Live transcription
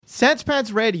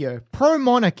Sanspants Radio,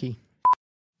 pro-monarchy.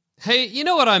 Hey, you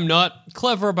know what I'm not?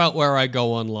 Clever about where I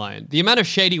go online. The amount of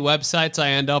shady websites I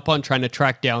end up on trying to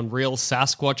track down real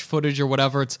Sasquatch footage or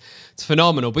whatever, it's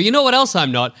phenomenal. But you know what else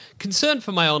I'm not? Concerned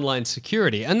for my online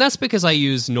security, and that's because I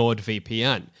use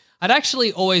NordVPN. I'd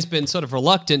actually always been sort of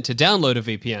reluctant to download a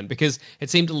VPN because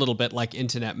it seemed a little bit like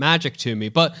internet magic to me,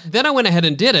 but then I went ahead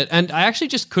and did it, and I actually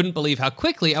just couldn't believe how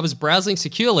quickly I was browsing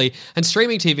securely and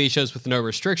streaming TV shows with no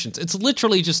restrictions. It's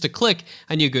literally just a click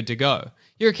and you're good to go.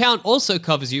 Your account also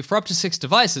covers you for up to 6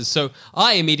 devices, so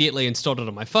I immediately installed it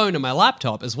on my phone and my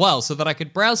laptop as well so that I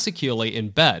could browse securely in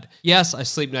bed. Yes, I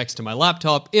sleep next to my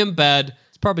laptop in bed.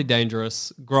 It's probably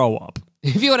dangerous. Grow up.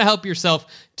 If you want to help yourself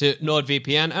to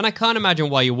NordVPN, and I can't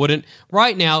imagine why you wouldn't,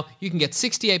 right now you can get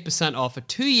 68% off a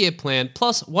 2-year plan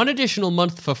plus 1 additional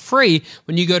month for free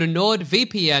when you go to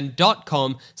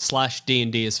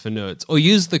nordvpn.com/D&D is for nerds, or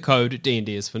use the code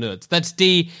D&D is for nerds. That's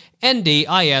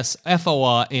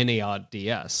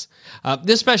DNDISFORNERDS.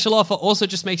 This special offer also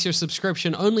just makes your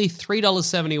subscription only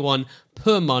 $3.71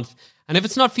 per month, and if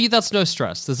it's not for you, that's no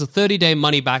stress. There's a 30-day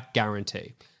money-back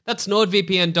guarantee. That's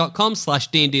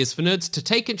nordvpn.com/D&D is for nerds to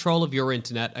take control of your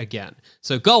internet again.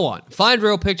 So go on, find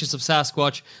real pictures of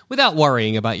Sasquatch without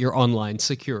worrying about your online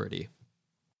security.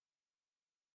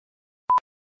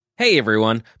 Hey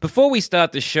everyone, before we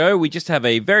start the show, we just have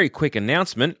a very quick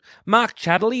announcement. Mark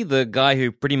Chatterley, the guy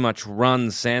who pretty much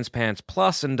runs Sanspants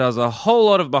Plus and does a whole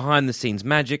lot of behind-the-scenes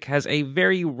magic, has a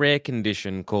very rare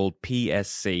condition called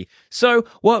PSC. So,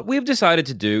 what we've decided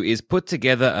to do is put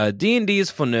together a D&D is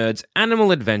for Nerds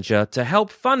animal adventure to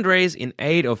help fundraise in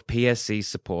aid of PSC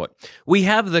support. We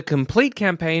have the complete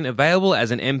campaign available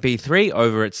as an MP3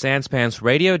 over at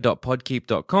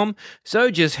sanspantsradio.podkeep.com,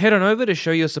 so just head on over to show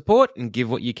your support and give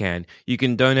what you can. You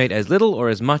can donate as little or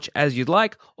as much as you'd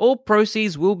like. All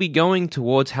proceeds will be going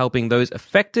towards helping those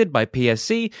affected by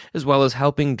PSC, as well as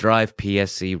helping drive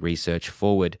PSC research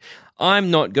forward. I'm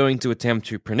not going to attempt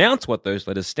to pronounce what those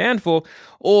letters stand for,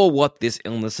 or what this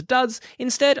illness does.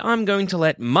 Instead, I'm going to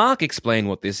let Mark explain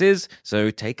what this is, so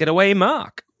take it away,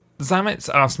 Mark. Zamet's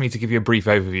asked me to give you a brief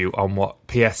overview on what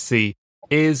PSC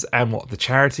is and what the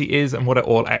charity is and what it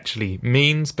all actually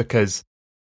means, because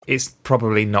it's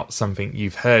probably not something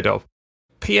you've heard of.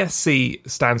 PSC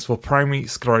stands for primary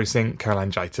sclerosing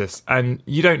cholangitis, and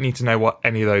you don't need to know what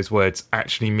any of those words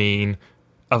actually mean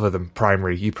other than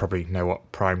primary. You probably know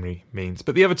what primary means.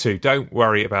 But the other two, don't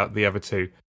worry about the other two.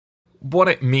 What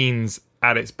it means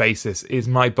at its basis is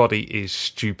my body is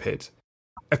stupid.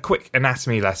 A quick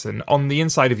anatomy lesson. On the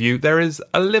inside of you, there is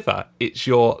a liver. It's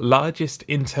your largest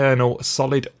internal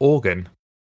solid organ.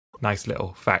 Nice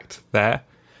little fact there.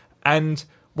 And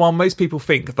while most people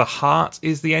think the heart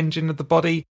is the engine of the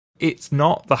body, it's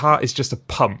not. The heart is just a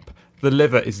pump. The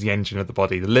liver is the engine of the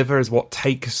body. The liver is what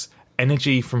takes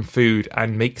energy from food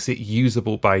and makes it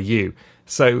usable by you.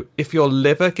 So if your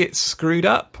liver gets screwed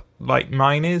up, like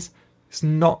mine is, it's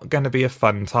not going to be a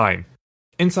fun time.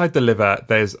 Inside the liver,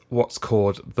 there's what's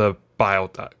called the bile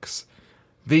ducts.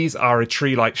 These are a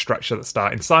tree-like structure that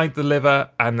start inside the liver,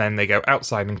 and then they go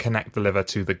outside and connect the liver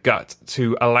to the gut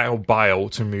to allow bile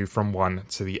to move from one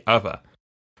to the other.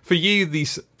 For you,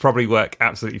 these probably work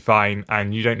absolutely fine,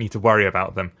 and you don't need to worry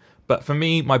about them. But for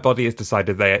me, my body has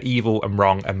decided they are evil and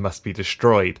wrong and must be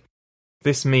destroyed.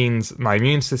 This means my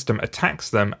immune system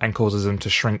attacks them and causes them to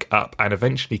shrink up and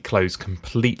eventually close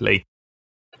completely.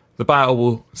 The bile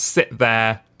will sit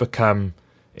there, become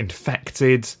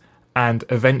infected, and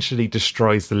eventually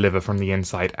destroys the liver from the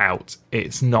inside out.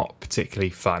 It's not particularly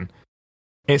fun.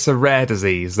 It's a rare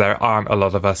disease. There aren't a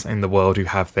lot of us in the world who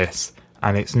have this,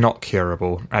 and it's not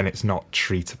curable, and it's not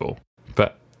treatable.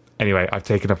 But anyway, I've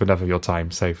taken up enough of your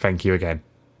time, so thank you again.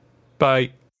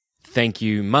 Bye. Thank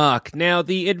you, Mark. Now,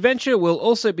 the adventure will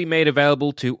also be made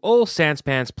available to all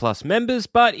Sanspants Plus members,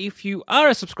 but if you are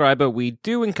a subscriber, we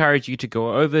do encourage you to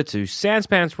go over to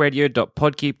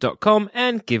sanspantsradio.podkeep.com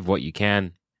and give what you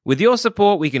can. With your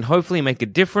support, we can hopefully make a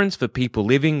difference for people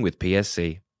living with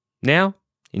PSC. Now,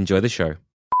 enjoy the show.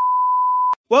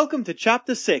 Welcome to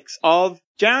Chapter 6 of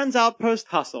Jarren's Outpost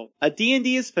Hustle, a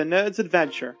D&D is for Nerds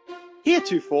adventure.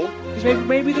 Heretofore,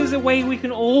 maybe there's a way we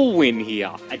can all win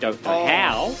here. I don't know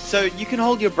how. So you can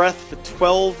hold your breath for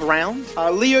 12 rounds.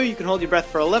 Leo, you can hold your breath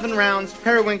for 11 rounds.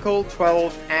 Periwinkle,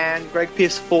 12. And Greg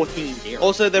Pierce, 14.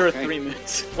 Also, there are 3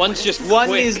 moons. One's just One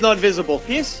quick. is not visible.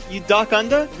 Pierce, you duck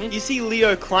under. You see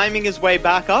Leo climbing his way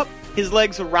back up. His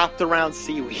legs are wrapped around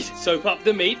seaweed. Soap up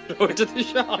the meat, throw it to the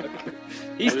shark.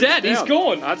 He's dead, he's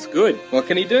gone. That's good. What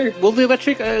can he do? Will the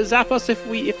electric zap us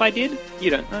if I did?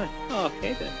 You don't know. Oh,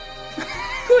 okay then.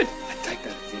 Good. I take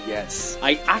that as a yes.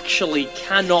 I actually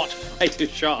cannot fight a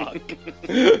shark.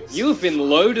 You've been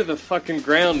low to the fucking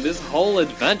ground this whole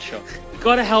adventure. You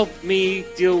gotta help me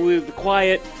deal with the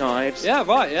quiet knives. Yeah,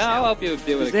 right, yeah, I'll help you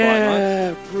deal with the quiet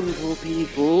They're brutal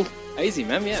people. knife. Easy,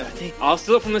 man, yeah. I'll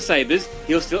steal it from the Sabres,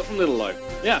 he'll steal it from Little Low.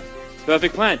 Yeah.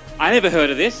 Perfect plan. I never heard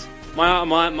of this.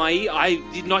 I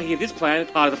did not hear this plan,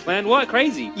 part of the plan. What?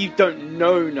 Crazy. You don't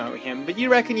know him, but you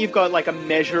reckon you've got like a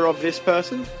measure of this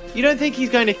person? You don't think he's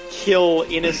going to kill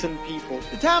innocent people.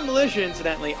 The town militia,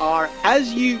 incidentally, are,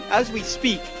 as we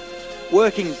speak,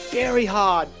 working very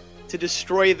hard to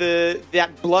destroy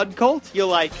that blood cult. You're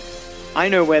like, I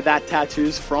know where that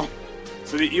tattoo's from.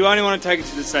 So that you only want to take it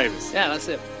to the Sabres? Yeah, that's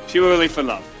it. Purely for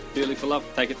love. Purely for love.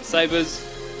 Take it to Sabres.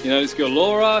 You know, this girl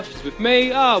Laura, she's with me.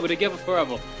 We're together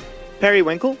forever.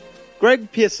 Periwinkle,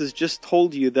 Greg Pierce has just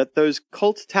told you that those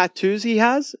cult tattoos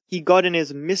he got in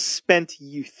his misspent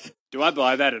youth. Do I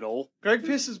buy that at all? Greg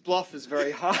Pierce's bluff is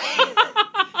very high.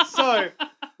 So,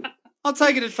 I'll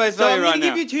take it at face I'm value right going to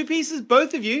now. give you two pieces,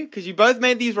 both of you, because you both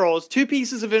made these rolls, 2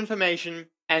 pieces of information,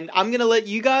 and I'm going to let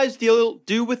you guys do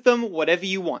with them whatever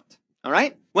you want. All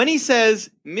right? When he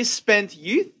says misspent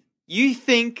youth, you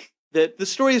think that the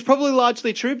story is probably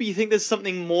largely true, but you think there's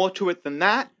something more to it than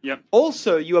that. Yep.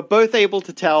 Also, you are both able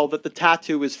to tell that the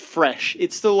tattoo is fresh.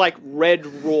 It's still like red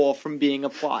raw from being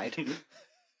applied.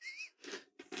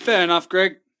 Fair enough,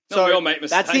 Greg. So we all make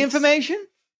mistakes. that's the information.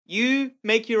 You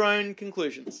make your own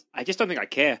conclusions. I just don't think I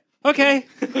care. Okay.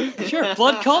 Sure,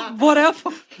 blood cult, whatever.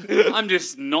 I'm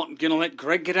just not going to let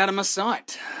Greg get out of my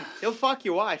sight. He'll fuck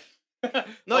your wife. Not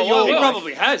Oh, your well, He wife.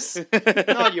 probably has.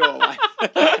 Not your wife.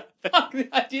 Fuck the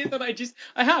idea that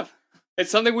I have. It's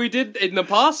something we did in the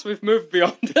past. We've moved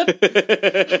beyond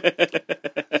it.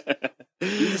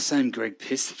 You're the same Greg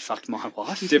Piss that fucked my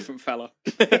wife. Different fella.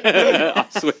 I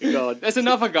swear to God. There's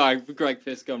another guy with Greg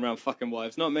Piss going around fucking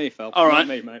wives. Not me, fella. All right. Not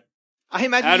me, mate. I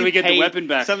imagine How do you we get the paid weapon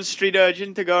back? some street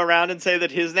urchin to go around and say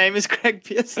that his name is Greg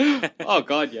Pierce. Oh,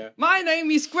 God, yeah. My name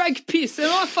is Greg Piss, and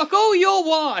I fuck all your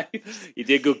wives. You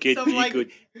did good, kid. Some You like did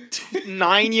good.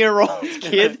 9-year-old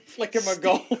kid Flicking my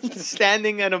gold.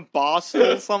 standing in a bar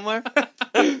stool somewhere.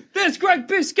 There's Greg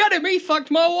Piss. Get him. He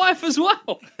fucked my wife as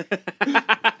well.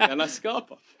 And I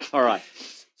scarper. All right.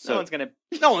 No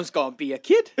one's gonna be a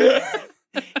kid.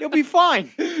 He'll be fine.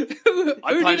 Who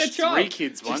I did a punched child? 3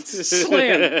 kids once.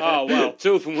 Slam. Oh, well.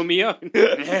 2 of them were my own.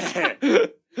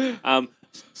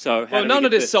 So how Well, do we none get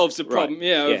of this solves the problem,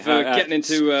 Right. of getting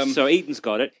into... So Eaton's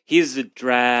got it. Here's the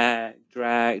dragon.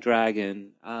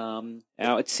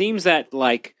 Now, it seems that,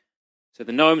 like... So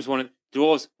the gnomes wanted...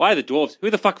 Dwarves... Why the dwarves? Who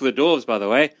the fuck are the dwarves, by the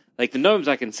way? Like, the gnomes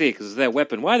I can see because it's their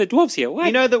weapon. Why are the dwarves here? Why?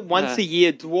 You know that once a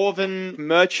year, Dwarven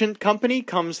Merchant Company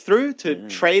comes through to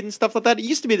trade and stuff like that? It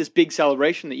used to be this big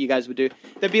celebration that you guys would do.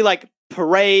 There'd be, like,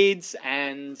 parades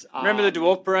and... Remember the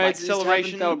dwarf parades? Like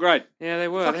celebration? They were great. Yeah, they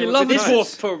were. Fucking They were love good this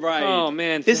times. dwarf parade. Oh,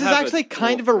 man. This to is have a actually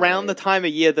kind dwarf of around the parade. time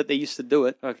of year that they used to do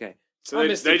it. Okay. So I they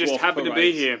miss the just dwarf happened to be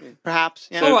parades. here. Perhaps.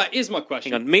 Yeah. All right, here's my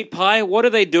question. Hang on. Meat pie? What are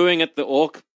they doing at the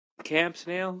orc camps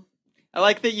now? I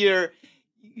like that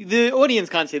the audience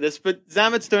can't see this, but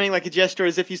Zamet's doing like a gesture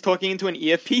as if he's talking into an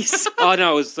earpiece. Oh,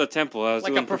 no, it was the temple. I was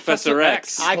Like doing a Professor Professor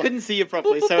X. X. I couldn't see it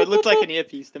properly, so it looked like an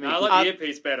earpiece to me. I like the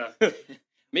earpiece better.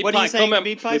 Meat What pie, are you saying, comment.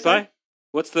 Meat Pie? Meat pie?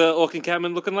 What's the orc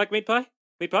encampment looking like, Meat pie?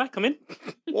 Meat pie, come in.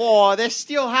 Oh, they're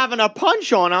still having a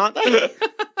punch on, aren't they?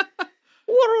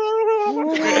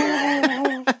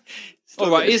 All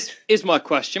right, here's my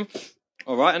question.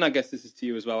 All right, and I guess this is to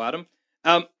you as well, Adam.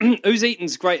 Who's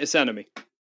Eaton's greatest enemy?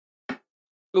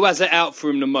 Who has it out for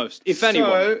him the most, if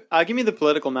anyone? So, give me the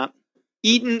political map.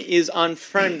 Eaton is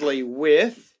unfriendly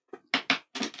with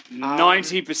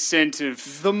 90%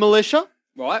 of... the militia.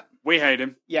 Right? We hate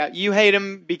him. Yeah, you hate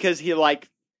him because he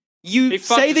you He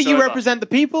fucked say that us you over. represent the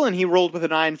people, and he ruled with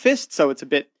an iron fist, so it's a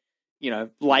bit,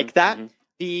 like that.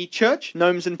 The church,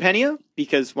 Gnomes and Penia,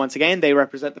 because once again, they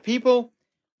represent the people.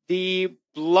 The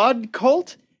blood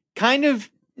cult kind of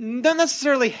don't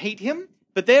necessarily hate him,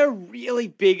 but they're really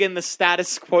big in the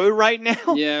status quo right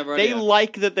now. Yeah, right. They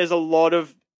like that there's a lot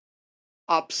of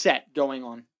upset going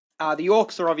on. The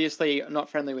orcs are obviously not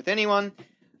friendly with anyone.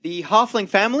 The halfling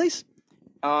families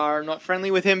are not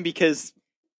friendly with him because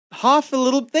they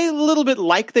a little bit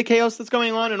like the chaos that's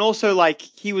going on, and also like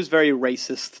he was very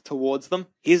racist towards them.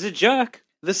 He's a jerk.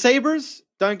 The Sabres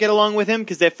don't get along with him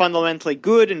because they're fundamentally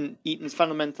good and Eaton's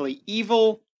fundamentally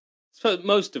evil. So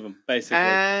most of them, basically.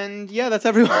 And yeah, that's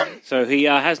everyone. So he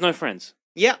has no friends.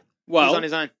 Yeah, Well, he's on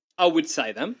his own. I would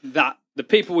say them that the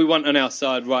people we want on our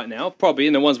side right now, probably,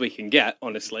 and the ones we can get,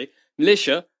 honestly,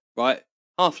 militia, right?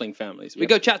 Halfling families. We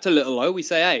go chat to Little O. We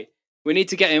say, hey, we need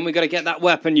to get in. We got to get that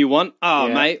weapon you want. Oh,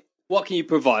 Yeah. mate, what can you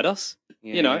provide us?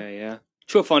 You know. Yeah.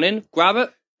 Chuff on in, grab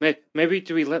it. Maybe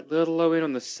do we let Littlo in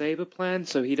on the Saber plan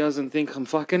so he doesn't think I'm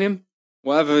fucking him?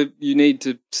 Whatever you need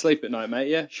to sleep at night, mate.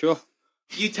 Yeah, sure.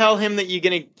 You tell him that you're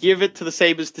going to give it to the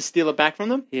Sabres to steal it back from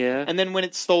them, Yeah. and then when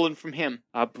it's stolen from him.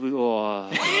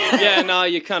 Yeah, no,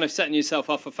 you're kind of setting yourself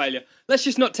up for failure. Let's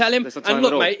just not tell him. Let's not tell And him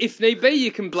look, at all. mate, if need be,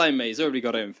 you can blame me. He's already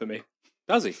got it in for me.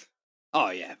 Does he? Oh,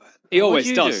 yeah, but he What'd always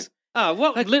you does. do? Oh,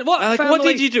 what? Like, what what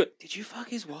family- did you do? Did you fuck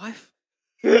his wife?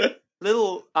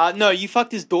 No, you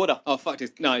fucked his daughter. Oh, fuck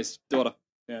his... No, his daughter.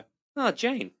 Yeah, Oh,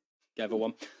 Jane. gave her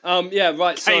one. Yeah,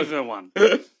 right, Gave so... her one.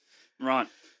 Right.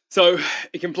 So,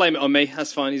 he can blame it on me.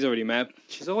 That's fine, he's already mad.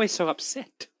 She's always so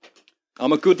upset.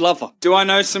 I'm a good lover. Do I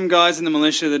know some guys in the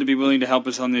militia that'd be willing to help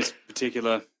us on this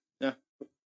particular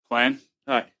plan?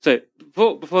 All right. So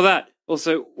before that,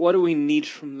 also, what do we need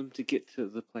from them to get to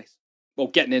the place? Well,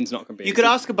 getting in's not going to be You easy. could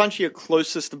ask a bunch of your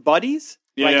closest buddies.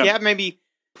 Yeah, Like, yeah. you have maybe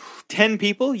 10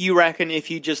 people. You reckon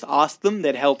if you just asked them,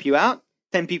 they'd help you out.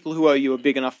 10 people who owe you a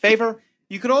big enough favor.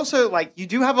 You could also, like, you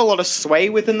do have a lot of sway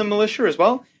within the militia as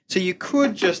well. So you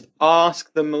could just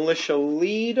ask the militia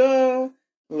leader.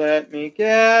 Let me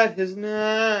get his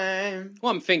name.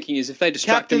 What I'm thinking is if they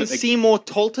distract him Captain at the... Seymour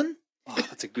Tolton. Oh,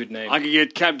 that's a good name. I could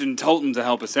get Captain Tolton to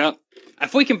help us out.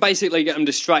 If we can basically get them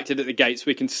distracted at the gates,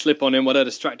 we can slip on in while they're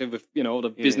distracted with, all the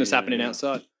business happening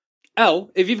outside.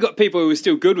 If you've got people who are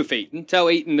still good with Eaton, tell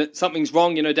Eaton that something's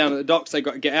wrong, down at the docks, they've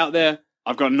got to get out there.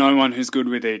 I've got no one who's good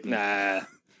with Eden. Nah.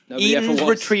 Nobody ever Eaton's was.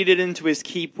 retreated into his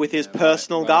keep with his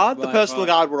personal guard. The personal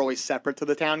guard were always separate to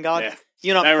the town guard. Yeah.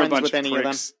 You're not They were a friends bunch with of any of them.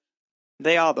 pricks.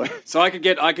 They are, though. So I could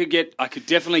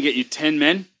definitely get you 10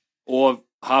 men or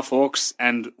half orcs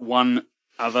and one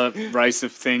other race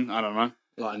of thing. I don't know.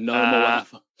 Like gnome or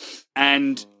whatever.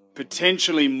 And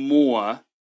potentially more.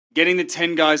 Getting the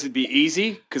 10 guys would be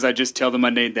easy because I just tell them I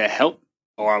need their help,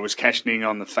 or I was cashing in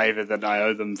on the favor that I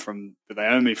owe them that they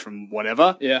owe me from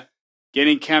whatever. Yeah.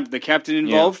 Getting the captain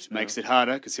involved makes it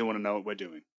harder because he'll want to know what we're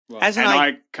doing. As an, And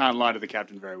I can't lie to the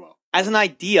captain very well. as an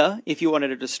idea, if you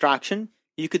wanted a distraction,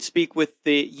 you could speak with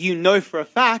for a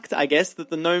fact, I guess, that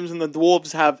the gnomes and the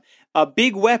dwarves have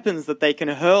big weapons that they can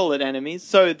hurl at enemies.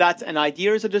 So that's an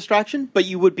idea as a distraction, but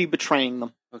you would be betraying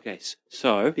them. Okay,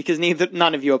 so Because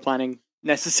none of you are planning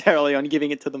necessarily on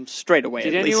giving it to them straight away.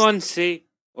 did at least. anyone see?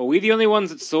 Are we the only ones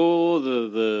that saw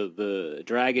the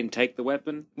dragon take the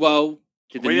weapon? Well,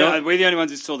 Did We're the only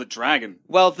ones who saw the dragon.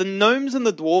 Well, the gnomes and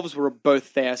the dwarves were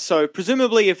both there, so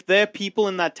presumably if their people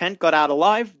in that tent got out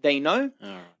alive, they know.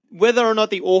 Alright. Whether or not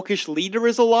the orcish leader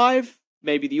is alive,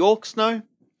 maybe the orcs know.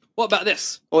 what about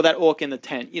this? Or that orc in the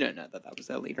tent, you don't know that was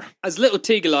their leader. Has little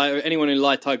Tigalai or anyone in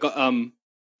Laitai got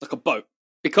like a boat?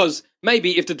 Because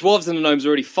maybe if the dwarves and the gnomes are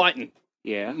already fighting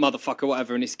Yeah. motherfucker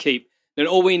whatever in his keep, then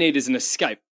all we need is an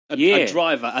escape. A Yeah.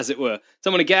 driver, as it were.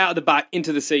 Someone to get out of the back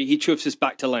into the sea, he chuffs us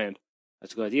back to land.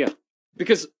 That's a good idea.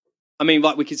 Because,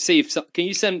 we could see if... Can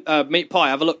you send Meat Pie,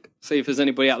 have a look, see if there's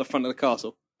anybody out the front of the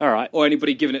castle? All right. Or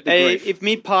anybody giving it the grief? If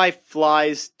Meat Pie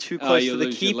flies too close you'll to the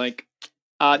lose your keep, link.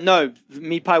 no,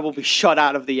 Meat Pie will be shot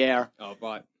out of the air. Oh,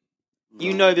 right.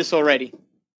 You know this already.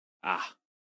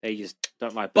 They just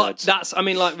don't like But birds. that's,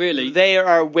 really... They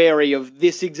are wary of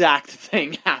this exact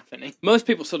thing happening. Most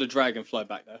people saw the dragon fly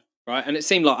back there, right? And it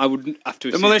seemed like I would have to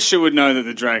The assume... militia would know that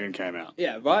the dragon came out.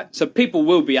 Yeah, right? So people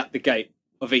will be at the gate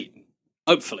of Eton.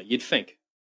 Hopefully, you'd think.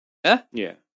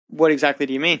 yeah. What exactly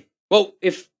do you mean? Well,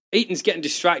 if Eton's getting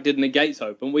distracted and the gate's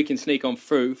open, we can sneak on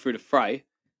through the fray.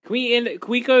 Can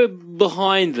we go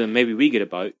behind them? Maybe we get a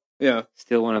boat. Yeah.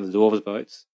 Steal one of the dwarves'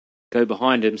 boats. Go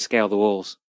behind them, scale the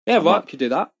walls. Yeah, I'm right, up. could do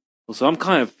that. Also, I'm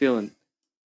kind of feeling.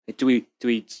 Do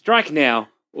we strike now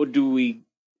or do we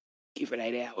give it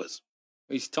 8 hours?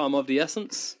 Is time of the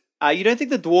essence? You don't think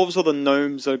the dwarves or the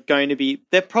gnomes are going to be...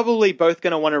 They're probably both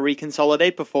going to want to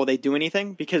reconsolidate before they do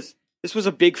anything, because this was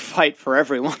a big fight for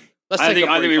everyone. Let's I take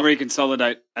think we brief-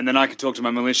 reconsolidate, and then I can talk to my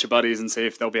militia buddies and see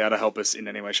if they'll be able to help us in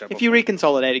any way, shape, or If you form.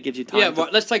 reconsolidate, it gives you time. Yeah,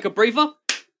 right, let's take a breather.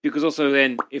 Because also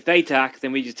then, if they attack,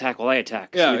 then we just attack while they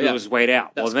attack. Yeah, so we yeah. just wait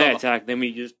out. That's While they clever. attack, then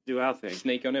we just do our thing.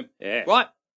 Sneak on him. Yeah. Right.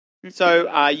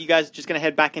 So, you guys just going to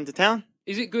head back into town?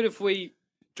 Is it good if we...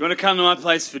 Do you want to come to my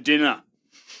place for dinner?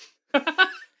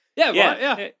 Yeah, Yeah, right,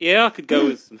 yeah. Yeah, I could go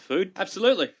with some food.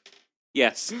 Absolutely.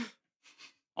 Yes.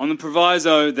 On the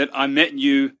proviso that I met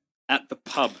you at the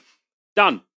pub,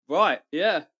 Done. Right,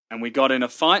 yeah. and we got in a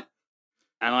fight,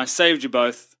 and I saved you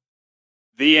both.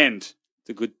 The end. It's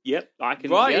a good. Yep. I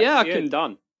can. Right, yeah, I can-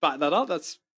 Done. Back that up,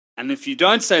 that's... And if you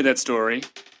don't say that story,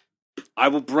 I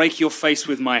will break your face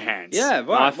with my hands. Yeah,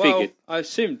 right. I figured. Well, I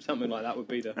assumed something like that would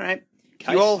be the... All right.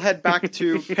 Case. You all head back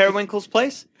to Periwinkle's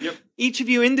place. Yep. Each of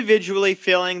you individually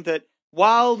feeling that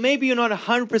while maybe you're not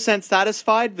 100%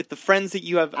 satisfied with the friends that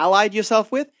you have allied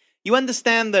yourself with, you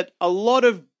understand that a lot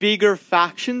of bigger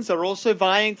factions are also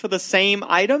vying for the same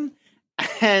item,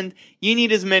 and you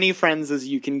need as many friends as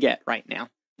you can get right now.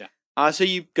 Yeah. So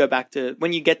you go back to,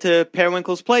 when you get to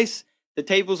Periwinkle's place, the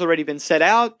table's already been set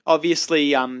out.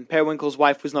 Obviously, Periwinkle's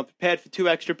wife was not prepared for 2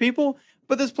 extra people,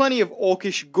 but there's plenty of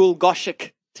orcish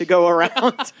gulgoshik to go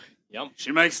around. Yum.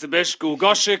 She makes the best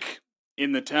gulgoshik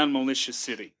in the town militia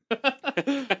city.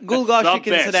 Gulgoshik,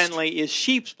 The best. incidentally, is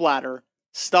sheep's bladder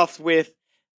stuffed with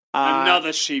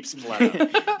Another sheep's bladder.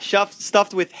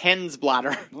 stuffed with hen's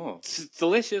bladder Oh. It's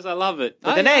delicious. I love it.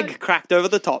 with an egg cracked over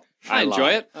the top. I love enjoy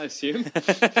it. it, I assume.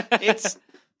 It's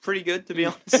pretty good, to be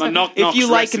honest. My knock If knocks you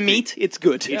like recipe. meat, it's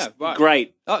good. Yeah, right.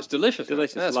 Great. Oh, it's delicious.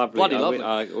 Delicious, That's lovely. bloody I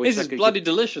lovely. wish This I is could bloody get-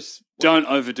 delicious. Don't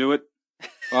overdo it.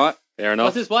 All right. Fair enough.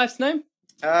 What's his wife's name?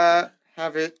 Have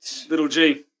it. Little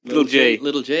G. Little G.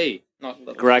 Little G. Not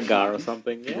little. Gragar or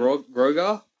something. Yeah.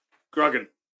 Grogar? Grogan.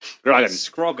 Gragan.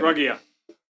 Scrogan. Gruggia.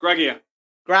 Gruggia.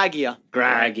 Gragia.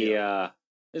 Gragia.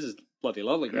 This is bloody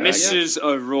lovely. Mrs.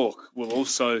 O'Rourke will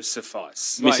also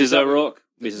suffice. Right, Mrs. is that- O'Rourke.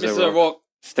 Mrs. O'Rourke.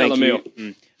 Thank you. Meal.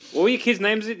 Mm. What were your kids'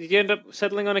 names? Did you end up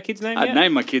settling on a kid's name? I'd yet?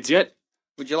 name my kids yet.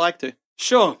 Would you like to?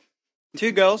 Sure.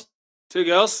 2 girls. 2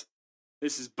 girls.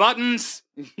 This is Buttons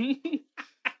and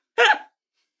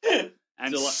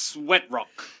Sweatrock.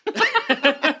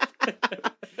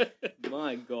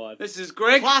 My God. This is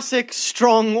Greg. Classic,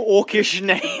 strong, orcish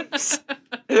names.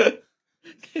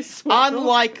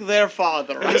 Unlike their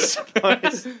father, I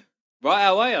suppose. Right,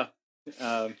 how are you?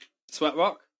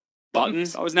 Sweatrock?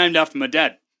 Buttons. I was named after my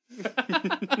dad.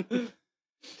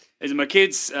 These are my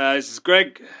kids. This is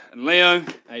Greg and Leo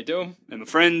How you doing? and my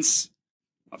friends.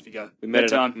 Off you go. We met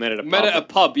at a Bedtime. Met at a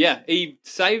pub, yeah. He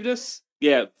saved us.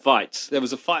 Yeah, fights. There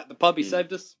was a fight at the pub, he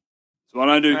saved us. That's what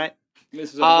I do. Right.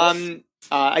 Mrs. O'Rourke.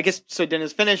 I guess so.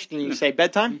 Dinner's finished, and you say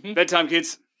bedtime. Bedtime,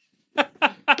 kids.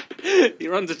 He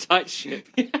runs a tight ship.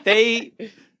 They're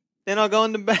not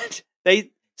going to bed.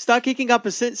 They start kicking up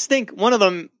a stink. One of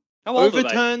them How old are they?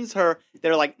 overturns her.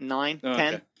 They're like 9, Oh,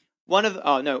 10. okay. One of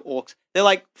orcs. They're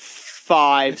like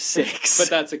 5, 6. But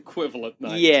that's equivalent,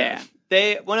 no. yeah.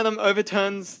 One of them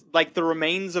overturns like the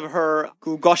remains of her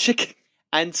gulgoshik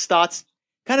and starts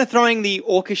kind of throwing the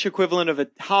orcish equivalent of a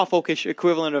half orcish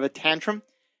equivalent of a tantrum,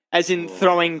 as in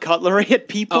throwing cutlery at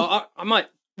people. Oh, I might.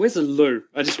 Where's a loo?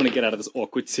 I just want to get out of this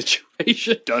awkward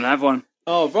situation. Don't have one.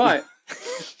 Oh, right.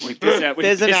 We piss out. We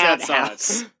There's an piss outhouse.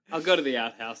 outside. I'll go to the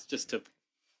outhouse just to.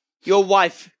 Your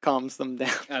wife calms them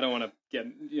down. I don't want to get.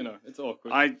 It's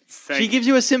awkward. I think She gives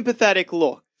you a sympathetic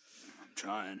look. I'm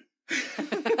trying.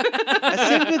 A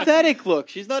sympathetic look.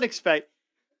 She's not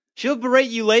She'll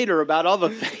berate you later about other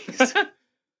things.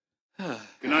 Good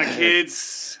night,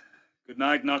 kids. Good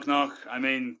night, knock knock. I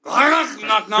mean,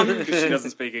 knock knock, because she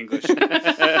doesn't speak English.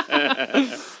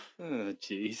 Oh,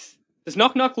 jeez. Does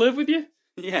Knock Knock live with you?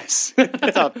 Yes,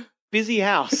 It's a busy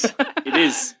house. it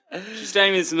is. She's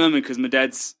staying with us at the moment because my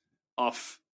dad's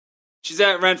off. She's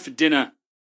out around for dinner.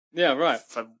 Yeah, right.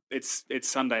 It's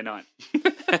Sunday night.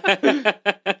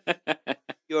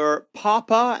 Your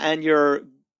papa and your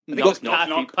Knock, knock,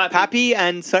 knock. pappy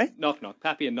and sorry, Knock Knock.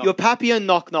 Pappy and Knock. your pappy and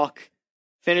knock knock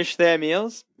finish their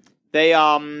meals. They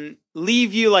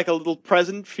leave you like a little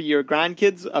present for your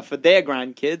grandkids, for their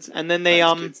grandkids, and then they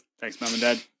Thanks, kids. Thanks, mum and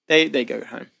dad. they go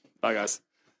home. Bye, guys.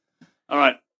 All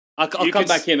right, I'll You come could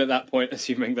back in at that point,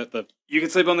 assuming that the. you can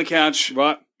sleep on the couch.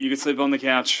 Right. You can sleep on the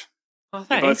couch. Oh,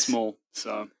 They're both thanks. small,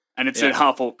 so and it's Yeah. a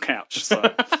half orc couch. So,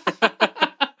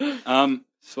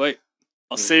 Sweet.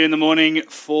 I'll see you in the morning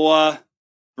for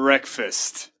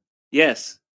breakfast.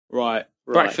 Yes. Right.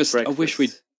 Right, Breakfast. I wish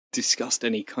we'd discussed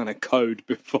any kind of code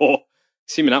before.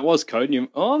 Assuming that was code. And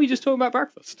we just talking about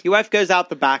breakfast. Your wife goes out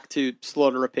the back to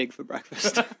slaughter a pig for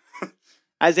breakfast.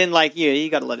 As in, like, you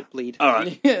got to let it bleed. All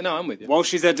right. Yeah, no, I'm with you. While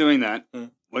she's out doing that,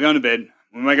 we're going to bed.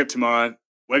 When we wake up tomorrow,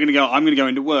 I'm going to go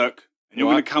into work, and you're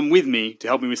Right. going to come with me to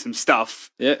help me with some stuff.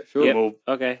 Yeah, sure. Yep. We'll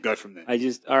Okay. go from there.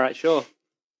 All right, sure.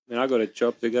 Then I got a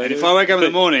job to go And to. if I wake up in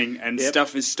the morning and Yep.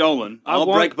 stuff is stolen, I I'll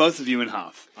want- break both of you in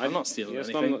half. I'm not stealing Yes,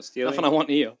 anything. I'm not stealing. Nothing I want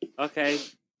here. Okay.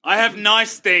 I have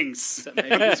nice things.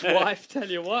 Maybe his wife tell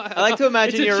you what. I like to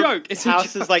imagine it's a your joke. It's a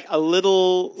house joke. is like a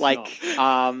little, like,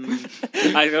 I'm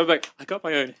like, I got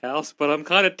my own house, but I'm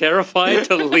kind of terrified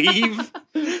to leave.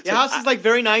 your house is like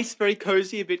very nice, very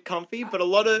cozy, a bit comfy, but a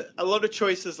lot of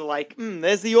choices are like,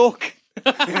 there's the orc.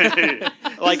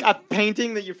 Like a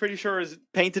painting that you're pretty sure is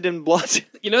painted in blood.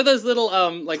 You know those little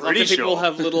like Pretty lots of people sure.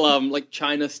 have little like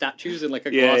China statues in like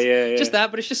a Yeah, glass. yeah, yeah. Just that,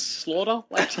 but it's just slaughter.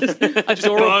 Like just Just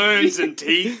bones and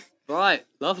teeth. Right,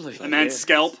 lovely. A man's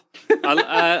scalp.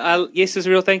 Yes,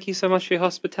 Israel, thank you so much for your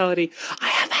hospitality. I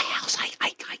have a house. I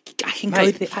can go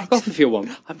Mate, there. fuck off if you want.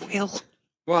 I will.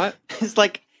 Right. It's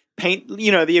like paint,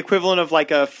 the equivalent of like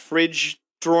a fridge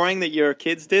drawing that your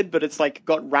kids did, but it's like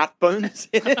got rat bones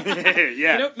in it.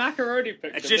 Yeah. You know, macaroni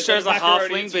picture. It just shows a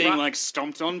halfling being like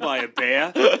stomped on by a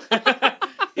bear.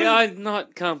 Yeah, I'm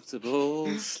not comfortable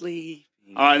sleeping.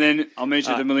 All right, then I'll meet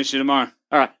you at the militia tomorrow.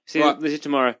 All right, see Right. you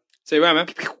tomorrow. See you around, man.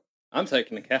 I'm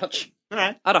taking the couch. All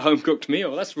right. I had a home-cooked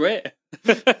meal. That's rare.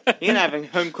 You're gonna have a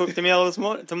home cooked meal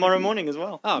tomorrow morning as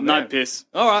well. Oh, man. Night piss.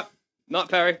 All right. Not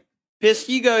Perry. Piss,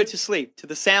 you go to sleep to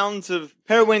the sounds of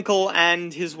Periwinkle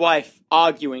and his wife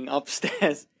arguing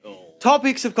upstairs.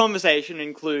 Topics of conversation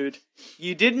include,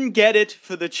 you didn't get it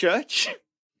for the church?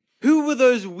 Who were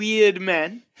those weird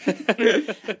men?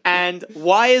 And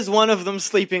why is one of them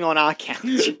sleeping on our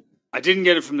couch? I didn't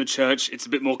get it from the church. It's a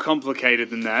bit more complicated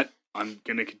than that. I'm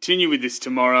going to continue with this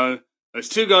tomorrow. Those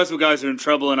two guys were guys who are in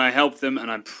trouble, and I helped them,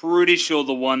 and I'm pretty sure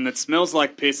the one that smells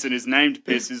like piss and is named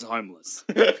Piss is homeless.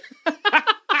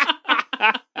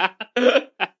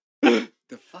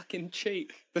 The fucking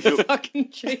cheek. The fucking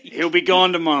cheek. He'll be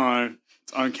gone tomorrow.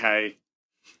 It's okay.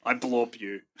 I blorp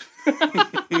you.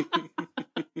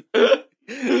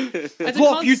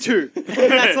 Plop you too.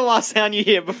 That's the last sound you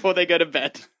hear before they go to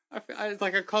bed. It's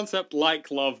like a concept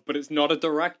like love, but it's not a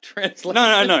direct translation.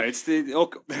 No. It's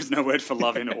there's no word for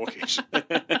love in Orcish.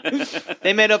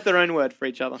 They made up their own word for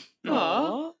each other.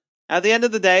 Aww. At the end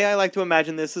of the day, I like to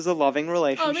imagine this as a loving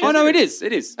relationship. Oh no, it is.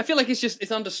 It is. I feel like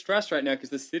it's under stress right now because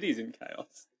the city's in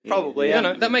chaos. Probably, Yeah, yeah.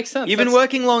 no, that makes sense. You've been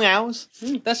working long hours.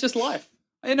 That's just life.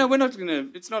 You know, we're not gonna.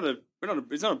 It's not a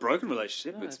broken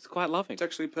relationship. No, it's quite loving. It's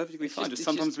actually perfectly fine. just- Just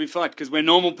sometimes we fight because we're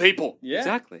normal people. Yeah.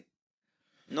 Exactly.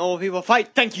 Normal people fight.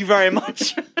 Thank you very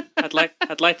much. I'd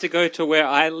like to go to where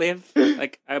I live.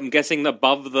 Like I'm guessing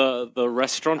above the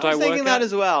restaurant I I was work thinking at. that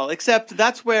as well, except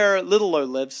that's where Little O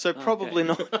lives, so probably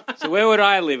not. So where would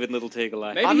I live in Little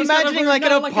Teagle? Maybe I'm he's got a imagining room like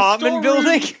now, an like a apartment storeroom.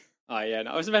 building. Oh yeah,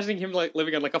 no, I was imagining him like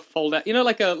living on like a fold out,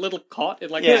 like a little cot in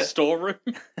like Yeah. a storeroom.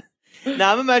 No,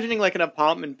 I'm imagining like an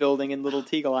apartment building in Little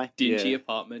Teagle Eye. Dingy Yeah.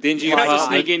 apartment. Dingy You have to apartment.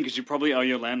 sneak in because you probably owe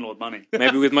your landlord money.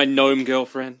 Maybe with my gnome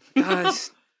girlfriend.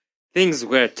 Guys, things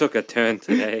took a turn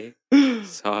today.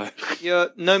 So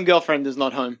Your gnome girlfriend is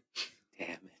not home.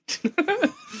 damn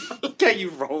it. Okay, you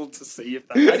rolled to see if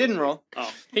that. I didn't roll.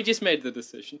 He just made the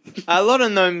decision. A lot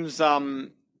of gnomes,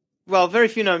 very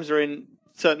few gnomes are in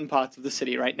certain parts of the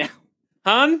city right now.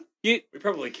 Hun? We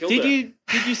probably killed Did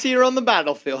her. you see her on the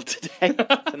battlefield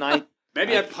tonight?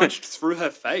 Maybe I punched through her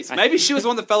face. Maybe she was the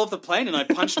one that fell off the plane and I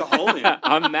punched a hole in it.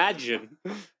 Imagine.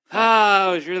 I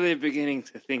was really beginning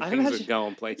to think I things imagine would go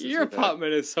on places. Your with that.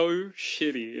 apartment is so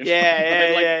shitty.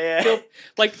 Yeah. Like,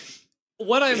 like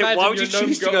what I imagine Why would you your gnome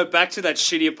choose to go back to that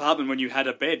shitty apartment when you had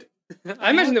a bed? I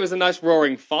imagine there was a nice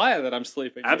roaring fire that I'm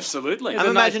sleeping in. Absolutely. I'm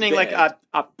a nice imagining like bed.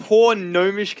 a poor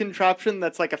gnomish contraption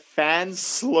that's like a fan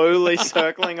slowly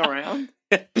circling around.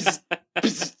 Just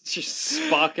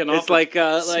sparking off. It's like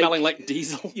smelling like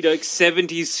diesel. like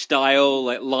 70s style,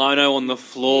 like lino on the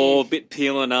floor, bit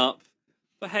peeling up.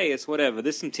 But hey, it's whatever.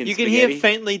 There's some tin You can spaghetti. hear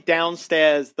faintly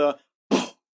downstairs the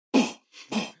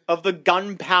of the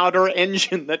gunpowder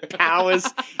engine that powers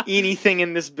anything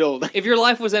in this building. If your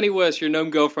life was any worse, your gnome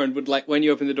girlfriend would, like, when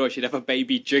you open the door, she'd have a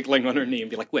baby jiggling on her knee and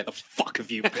be like, "Where the fuck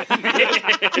have you been?"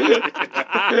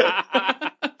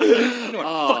 You know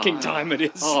what fucking time it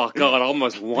is. Oh god, I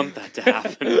almost want that to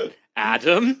happen.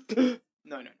 Adam?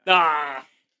 No. Ah.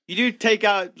 You do take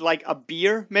out like a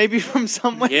beer maybe from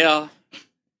somewhere. Yeah.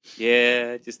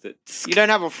 Yeah, just a... You don't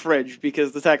have a fridge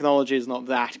because the technology is not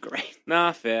that great.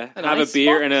 Nah, fair. An Have a ice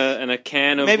beer box? and a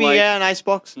can of Maybe like an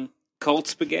icebox. cold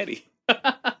spaghetti.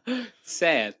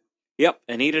 Sad. Yep,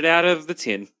 and eat it out of the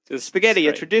tin. Just Spaghetti, a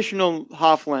straight. traditional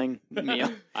halfling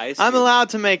meal. I I'm assume. allowed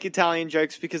to make Italian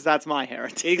jokes because that's my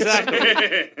heritage.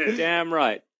 Exactly. Damn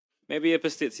right. Maybe a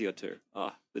pasticcio or two.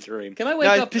 Oh, the dream. Can I wake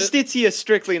No, up? pasticci is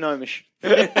strictly gnomish.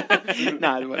 No,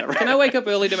 whatever. Can I wake up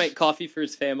early to make coffee for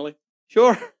his family?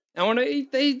 Sure. I want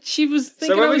to. She was So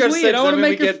thinking when I we was go to weird. sleep, I does want that to mean we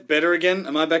make her. get better again?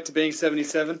 Am I back to being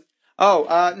 77?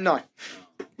 Oh, no.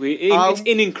 It's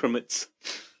in increments.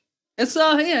 It's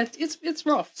it's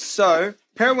rough. So,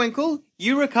 Periwinkle,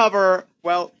 you recover,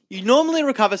 you normally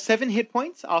recover 7 hit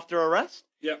points after a rest.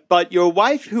 Yep. But your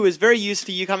wife, who is very used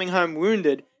to you coming home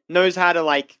wounded, knows how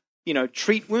to,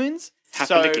 treat wounds. Happened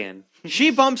So again.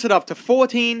 She bumps it up to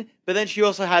 14, but then she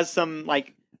also has some,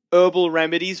 herbal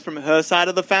remedies from her side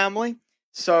of the family.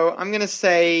 So I'm going to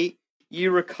say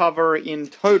you recover in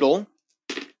total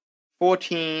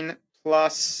 14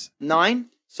 plus 9,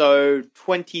 So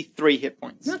 23 hit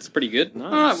points. That's pretty good. Nice.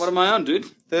 All right, what am I on, dude?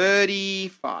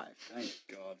 35. Thank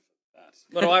God for that.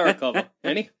 What do I recover?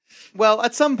 Any? Well,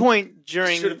 at some point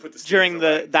Should've put the stickers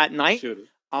away. that night, Should've.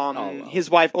 his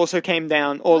wife also came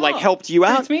down or helped you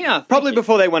out. Freaks me out. Probably Thank you.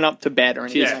 before they went up to bed or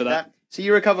anything Cheers like for that. So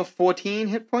you recover 14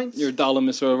 hit points. You're a darling,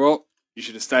 Mr. Rock. You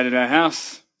should have stayed at our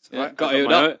house. Yeah, Right, got I healed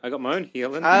got, up. I got my own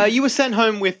healing. You were sent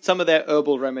home with some of their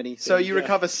herbal remedies. So you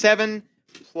recover 7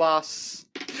 plus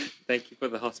Thank you for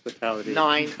the hospitality.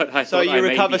 9. But I So thought you I maybe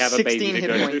recover have a baby 16 to hit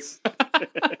go to. points.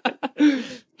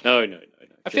 No.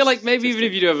 I feel like maybe even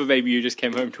if you do have a baby, you just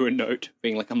came home to a note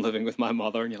being like, I'm living with my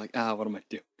mother, and you're like, what am I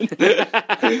doing?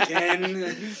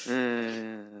 Again.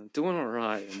 Doing all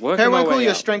right. I'm working my Periwinkle, way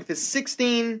your up. strength is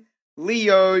 16.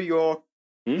 Leo,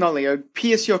 not Leo.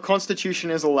 Pierce, your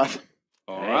constitution is 11.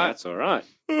 All Hey, right. that's all right.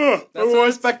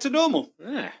 Otherwise, back to normal.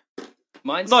 Yeah.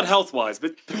 Mine's Not health-wise,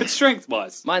 but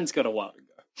strength-wise. got a while to go.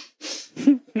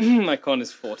 My con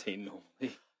is 14 normally.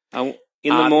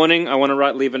 In the morning, I want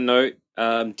to leave a note.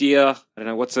 Dear, I don't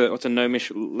know what's a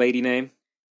gnomish lady name.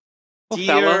 Or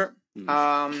Dear,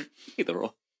 fella? Either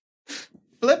or.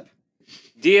 Flip,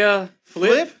 Dear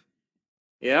Flip,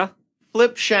 Yeah.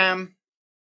 Flip, Sham,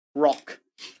 Rock.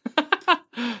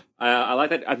 I like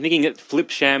that. I'm thinking that Flip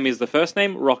Sham is the first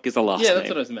name, Rock is the last Yeah, name. that's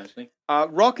what I was imagining.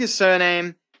 Rock is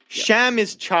surname, Sham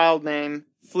is child name,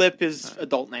 Flip is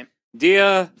adult name.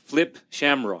 Dear Flip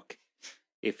Shamrock,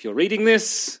 if you're reading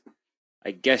this,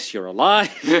 I guess you're alive.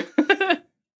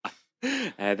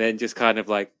 And then just kind of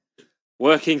like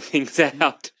working things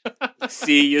out.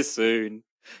 See you soon.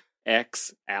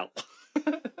 XL.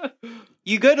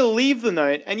 You go to leave the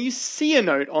note, and you see a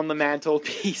note on the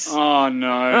mantelpiece. Oh,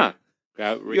 no.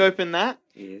 You open that.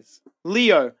 Yes.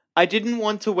 Leo, I didn't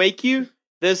want to wake you.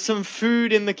 There's some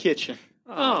food in the kitchen.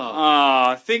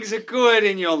 Oh, things are good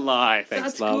in your life.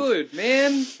 Thanks, That's love. good,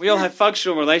 man. We all have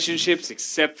functional relationships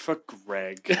except for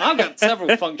Greg. I've got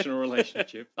several functional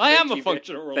relationships. I am a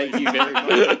functional Thank relationship. you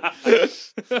very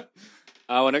much.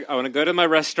 I want to go to my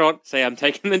restaurant, say I'm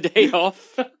taking the day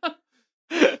off.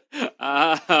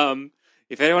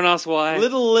 If anyone asks why,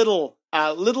 Little,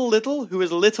 who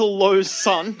is Little Lowe's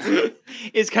son,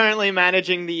 is currently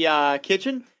managing the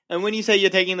kitchen. And when you say you're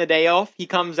taking the day off, he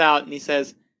comes out and he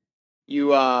says, "You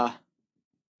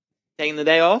taking the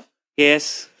day off?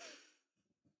 yes,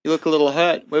 You look a little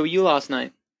hurt. Where were you last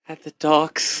night?" at the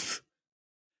docks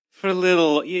for a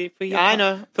little. Yeah, for your I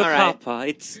know. For All right.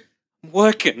 Papa, I'm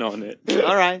working on it.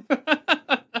 All right.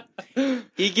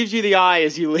 He gives you the eye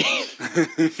as you leave.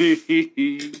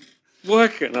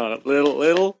 Working on it,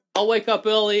 little. I'll wake up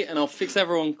early and I'll fix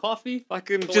everyone coffee.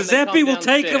 Fucking when they Giuseppe come will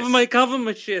take downstairs. cover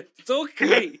my shift. It's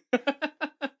okay.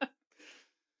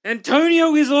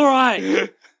 Antonio is all right.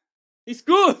 He's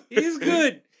good. He's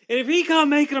good. And if he can't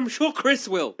make it, I'm sure Chris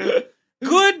will.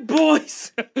 Good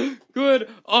boys. Good,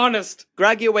 honest.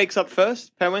 Gragia wakes up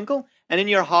first, Periwinkle, and in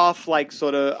your half,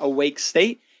 sort of awake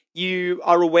state, you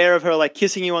are aware of her,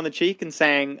 kissing you on the cheek and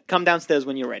saying, "Come downstairs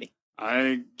when you're ready."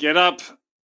 I get up,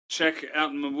 check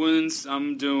out my wounds.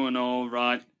 I'm doing all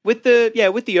right. With the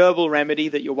herbal remedy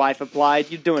that your wife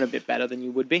applied, you're doing a bit better than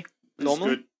you would be This normal.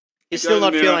 is good. You're Go still to the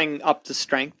not mirror. feeling up to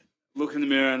strength. Look in the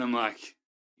mirror and I'm like,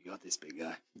 you got this, big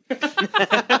guy.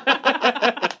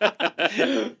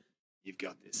 You've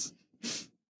got this.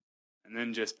 And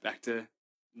then just back to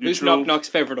Who's neutral. Knock Knock's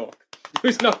favorite orc?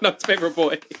 Who's Knock Knock's favorite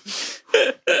boy?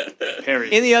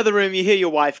 Perry. In the other room, you hear your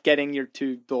wife getting your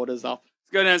 2 daughters up.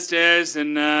 Let's go downstairs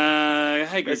and, hey,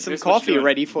 Greg, There's some guess what coffee you're doing?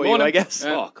 ready for Morning. you, I guess.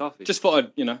 Yeah. Oh, coffee. Just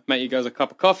thought I'd, make you guys a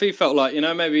cup of coffee. Felt like,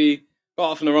 maybe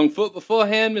got off on the wrong foot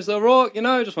beforehand, Mr. O'Rourke,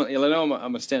 just want you to know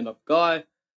I'm a stand-up guy.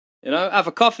 Have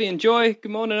a coffee, enjoy.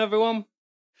 Good morning, everyone.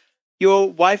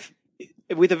 Your wife,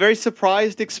 with a very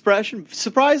surprised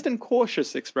and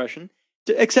cautious expression,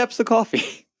 accepts the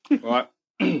coffee. Right.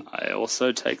 I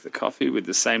also take the coffee with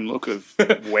the same look of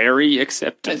wary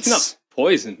acceptance. It's not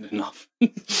poisoned enough.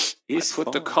 I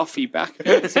put the coffee back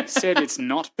because it said it's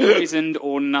not poisoned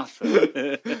or nothing.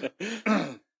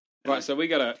 Right, so we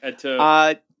got to head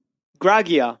to...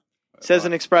 Gragia says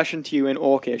an expression to you in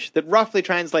Orcish that roughly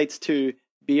translates to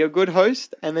 "be a good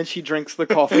host," and then she drinks the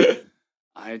coffee.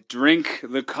 I drink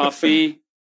the coffee.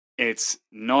 It's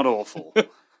not awful.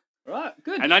 Right,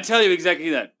 good. And I tell you exactly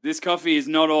that. This coffee is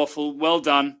not awful. Well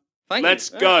done. Thank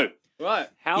Let's you. go. Right.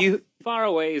 How far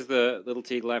away is the little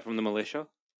Teagle Eye from the militia?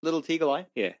 Little Teagle Eye.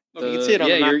 Yeah. You can see it on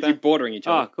the map you're there. bordering each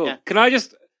other. Oh, cool. Yeah. Can I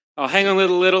just... Oh, hang on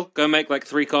little. Go make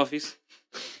 3 coffees.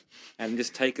 And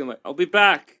just take them. I'll be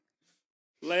back.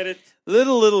 Let it.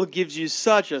 Little gives you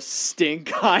such a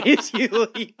stink eye as you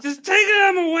leave. Just take it out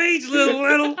of my wage,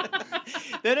 little.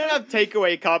 They don't have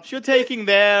takeaway cups. You're taking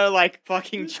their, like,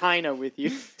 fucking China with you.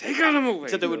 Take it out of my wage.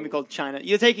 Except they wouldn't be called China.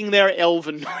 You're taking their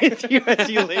Elven with you as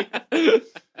you leave.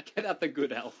 Get out the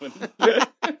good Elven.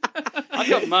 I've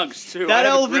got mugs too. That I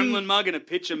have elven- a gremlin mug and a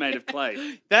pitcher made of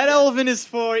clay. That Elven is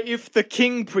for if the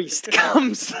king priest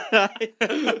comes.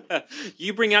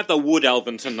 You bring out the wood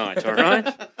elven tonight, all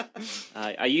right?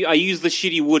 I use the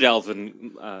shitty wood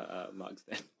elven mugs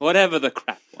then. Whatever the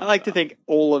crap. I like to think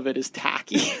all of it is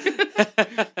tacky.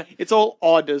 It's all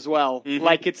odd as well. Mm-hmm.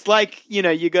 Like it's like,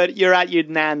 you're at your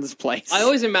nan's place. I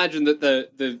always imagine that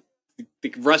the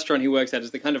restaurant he works at is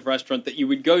the kind of restaurant that you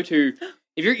would go to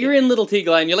if you're in Little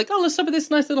Tigla and you're like, oh, let's stop at this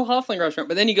nice little halfling restaurant.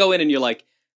 But then you go in and you're like,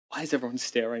 why is everyone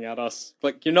staring at us?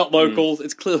 Like, you're not locals.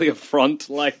 It's clearly a front.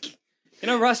 Like,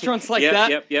 restaurants like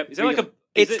that. Yep. Is there like a?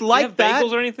 It's like that,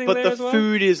 bagels or anything but there the as well?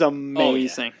 food is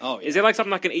amazing. Oh, yeah. Is there like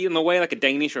something I can eat on the way, like a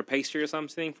Danish or a pastry or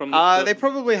something from? They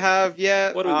probably have,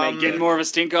 yeah. What do we make? Getting more of a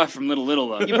stink eye from Little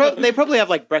though. They probably have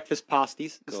like breakfast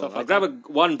pasties and stuff I'll like grab that.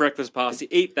 one breakfast pasty,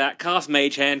 eat that, cast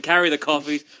mage hand, carry the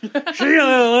coffees. See you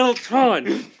little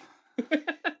time.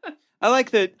 I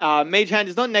like that mage hand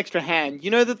is not an extra hand.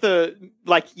 You know that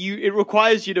it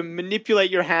requires you to manipulate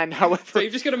your hand however. So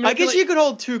you've just got to I guess you could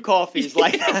hold 2 coffees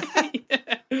like that.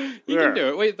 You can do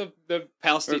it. Wait, the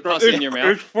pasty in your mouth.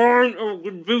 It's fine.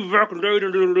 We'll be back later,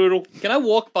 little. Can I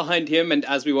walk behind him and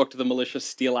as we walk to the militia,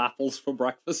 steal apples for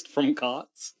breakfast from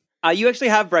carts? You actually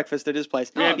have breakfast at his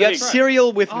place. Yeah, you have that's right.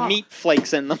 cereal with meat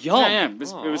flakes in them. Yeah. It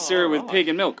was cereal with pig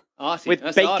and milk. Arty, With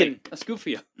that's bacon. arty. That's good for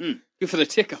you. Good for the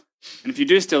ticker. And if you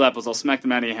do steal apples, I'll smack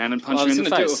them out of your hand and punch I you was in the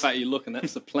going to do it face. without you looking.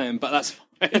 That's the plan, but that's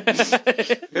fine.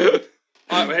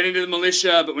 Alright, we're heading to the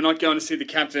militia, but we're not going to see the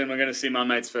captain. We're going to see my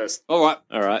mates first. All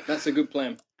right. That's a good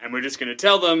plan. And we're just going to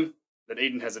tell them that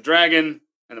Eden has a dragon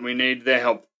and that we need their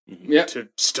help Yep. to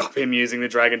stop him using the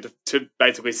dragon to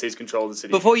basically seize control of the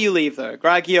city. Before you leave, though,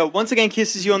 Gragia once again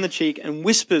kisses you on the cheek and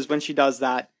whispers when she does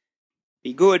that,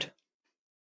 "Be good."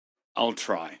 I'll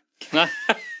try. Can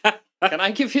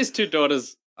I give his 2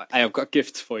 daughters... Hey, I've got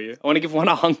gifts for you. I want to give one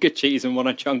a hunk of cheese and one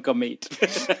a chunk of meat.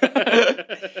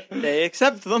 They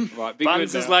accept them. Right, be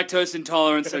Buns good is now. lactose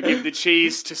intolerant, so give the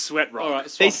cheese to Sweatrock. All right,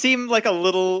 They swap. seem like a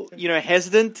little,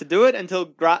 hesitant to do it until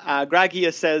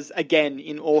Gragia says again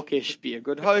in Orcish, "Be a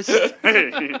good host."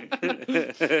 And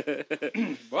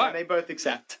Right. they both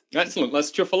accept. Excellent.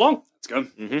 Let's chuff along. Let's go.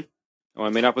 I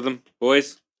want to meet up with them,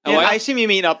 boys. Yeah, yeah? I assume you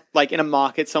meet up like in a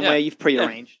market somewhere Yeah. you've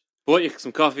prearranged. Bought you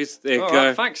some coffees. There you All go.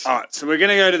 right, thanks. Alright, so we're going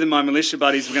to go to my militia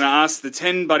buddies. We're going to ask the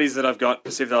 10 buddies that I've got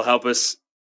to see if they'll help us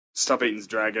stop Eaton's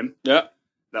dragon. Yeah.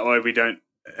 That way we don't...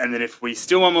 And then if we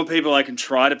still want more people, I can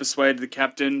try to persuade the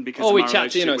captain because Oh, of we my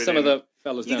chat to, relationship with some him. of the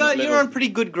fellas down at You're Little. on pretty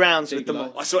good grounds with them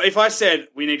all. So if I said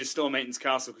we need to storm Eaton's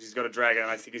castle because he's got a dragon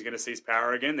and I think he's going to seize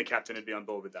power again, the captain would be on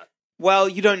board with that. Well,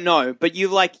 you don't know, but you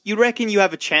reckon you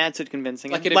have a chance at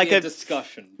convincing Like him. it'd be a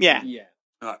discussion. Yeah. Yeah.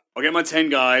 Alright, I'll get my 10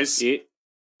 guys Yeah.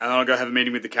 and then I'll go have a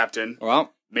meeting with the captain. All right.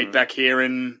 Meet back here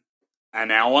in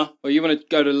an hour. Well, you want to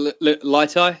go to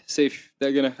Light Eye, see if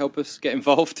they're going to help us get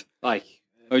involved? Like,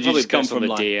 Or did you probably just come best on from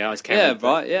the like... DL. Yeah,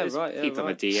 right, yeah, right, yeah, Keep on the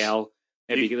right. DL.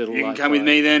 Maybe get a little. You can light come with side.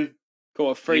 me then. Got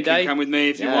a free You day? can come with me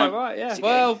if you Yeah, want. right, yeah. Okay.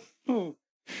 Well,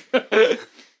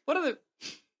 what are the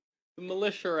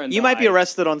militia and You might be I-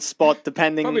 arrested on spot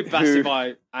depending Probably best who. if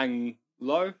I hang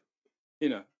low.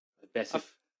 Best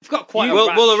if- I've got quite a We'll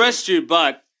rap sheet. arrest you,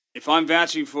 but if I'm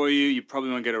vouching for you, you probably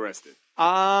won't get arrested.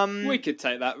 We could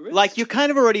take that risk. Like you're kind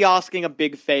of already asking a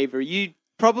big favor. You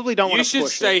probably don't You want to should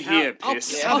push stay it. here, I'll,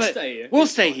 piss. I'll but stay here. We'll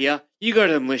stay here. You go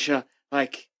to the militia.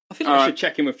 Like, I feel like I Alright. should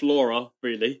check in with Laura,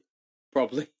 really.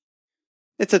 Probably.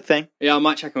 It's a thing. Yeah, I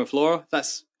might check in with Laura.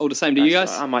 That's all the same to you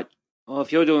guys? I might. Well,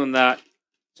 if you're doing that,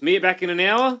 let's meet back in an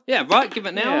hour. Yeah, right, give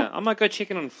it now. Yeah, I might go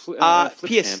check in on Flip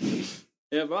Pierce. Cam.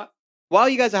 Yeah, right. While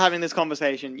you guys are having this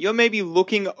conversation, you're maybe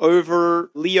looking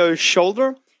over Leo's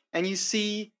shoulder, and you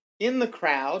see in the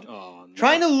crowd, Oh, no.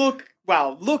 trying to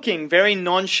looking very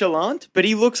nonchalant, but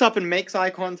he looks up and makes eye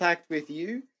contact with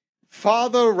you,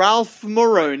 Father Ralph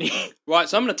Moroni. Right,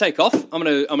 so I'm going to take off. I'm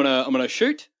going to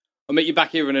shoot. I'll meet you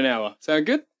back here in an hour. Sound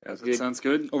good? That sounds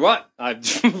good. All right. I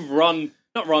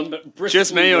not run, but briskly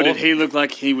Just me, or did walk he look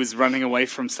like he was running away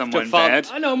from to someone Father- bad?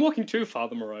 I know, I'm walking to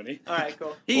Father Moroni. All right,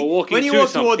 cool. Or walking when you to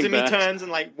walk towards something him, he bad. turns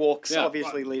and walks, Yeah,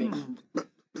 obviously leading. All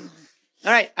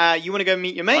right, you want to go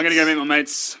meet your mates? I'm going to go meet my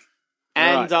mates.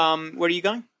 And where are you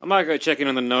going? I might go check in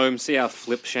on the gnome, see how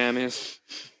Flip Sham is.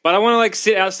 But I want to like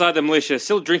sit outside the militia,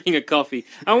 still drinking a coffee.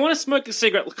 I want to smoke a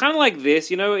cigarette, kind of like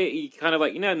this, you know. You kind of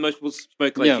like, you know, most people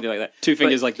smoke like you know, like that, Two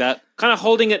fingers like that. kind of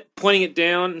holding it, pointing it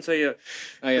down, and so you're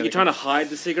trying to hide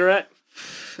the cigarette.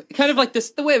 Kind of like this,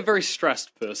 the way a very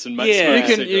stressed person might Yeah.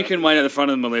 smoke a You can wait at the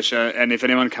front of the militia, and if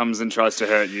anyone comes and tries to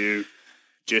hurt you,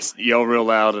 just yell real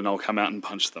loud, and I'll come out and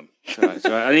punch them. So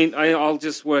I'll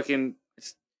just work in.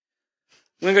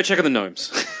 I'm gonna go check on the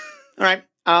gnomes. All right.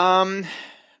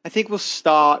 I think we'll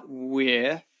start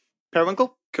with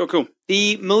Periwinkle. Cool.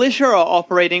 The militia are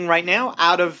operating right now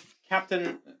out of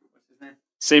Captain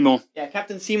Seymour.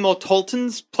 Captain Seymour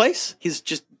Tolton's place. His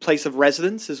just place of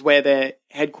residence is where their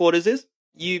headquarters is.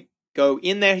 You go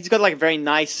in there. He's got like a very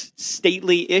nice,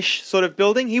 stately-ish sort of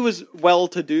building. He was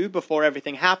well-to-do before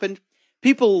everything happened.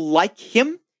 People like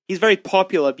him. He's very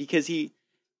popular because he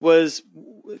was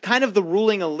kind of the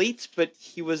ruling elite, but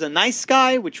he was a nice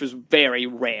guy, which was very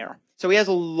rare. So he has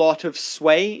a lot of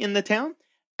sway in the town,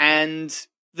 and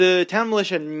the town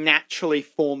militia naturally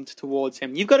formed towards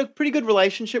him. You've got a pretty good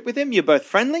relationship with him. You're both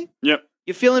friendly. Yep.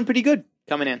 You're feeling pretty good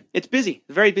coming in. It's busy.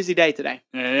 A very busy day today.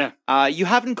 Yeah. You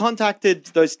haven't contacted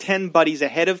those 10 buddies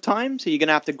ahead of time, so you're going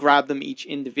to have to grab them each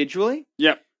individually.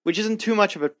 Yep. Which isn't too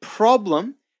much of a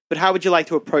problem, but how would you like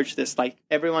to approach this? Like,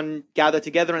 everyone gather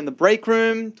together in the break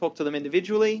room, talk to them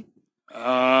individually?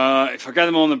 If I get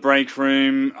them all in the break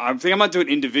room, I think I might do it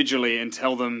individually and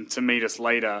tell them to meet us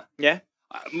later. Yeah?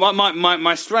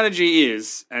 My strategy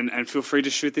is, and feel free to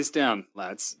shoot this down,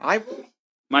 lads. I will.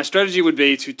 My strategy would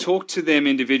be to talk to them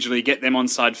individually, get them on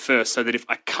side first, so that if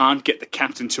I can't get the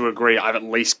captain to agree, I've at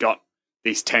least got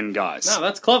these 10 guys. No,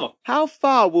 that's clever. How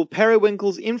far will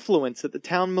Periwinkle's influence at the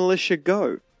town militia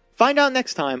go? Find out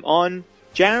next time on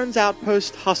Jarren's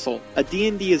Outpost Hustle, a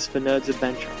D&D is for Nerds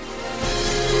adventure.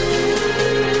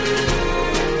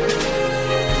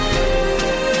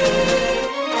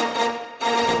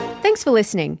 Thanks for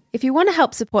listening. If you want to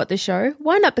help support the show,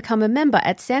 why not become a member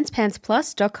at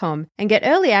sanspantsplus.com and get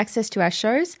early access to our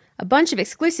shows, a bunch of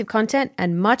exclusive content,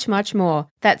 and much, much more.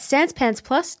 That's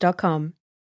sanspantsplus.com.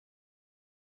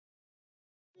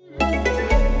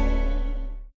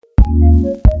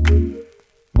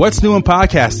 What's new in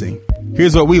podcasting?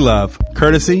 Here's what we love,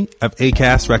 courtesy of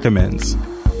Acast Recommends.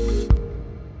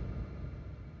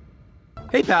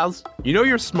 Hey pals, you know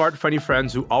your smart, funny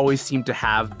friends who always seem to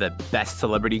have the best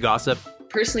celebrity gossip?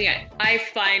 Personally, I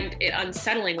find it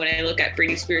unsettling when I look at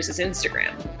Britney Spears'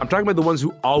 Instagram. I'm talking about the ones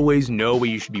who always know what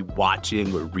you should be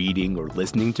watching or reading or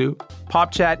listening to.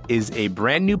 Pop Chat is a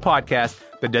brand new podcast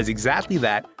that does exactly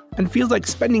that and feels like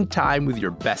spending time with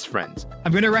your best friends.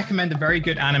 I'm going to recommend a very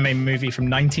good anime movie from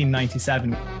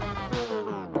 1997.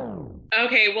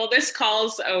 Okay, well, this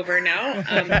call's over now.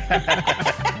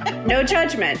 No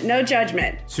judgment, no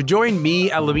judgment. So join me,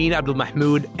 Alameen Abdul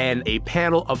Mahmood, and a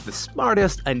panel of the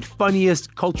smartest and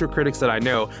funniest culture critics that I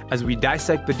know as we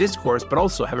dissect the discourse, but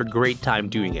also have a great time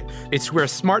doing it. It's where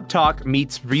smart talk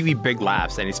meets really big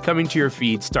laughs, and it's coming to your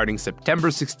feed starting September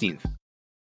 16th.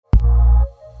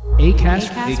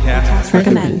 Acast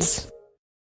Recommends.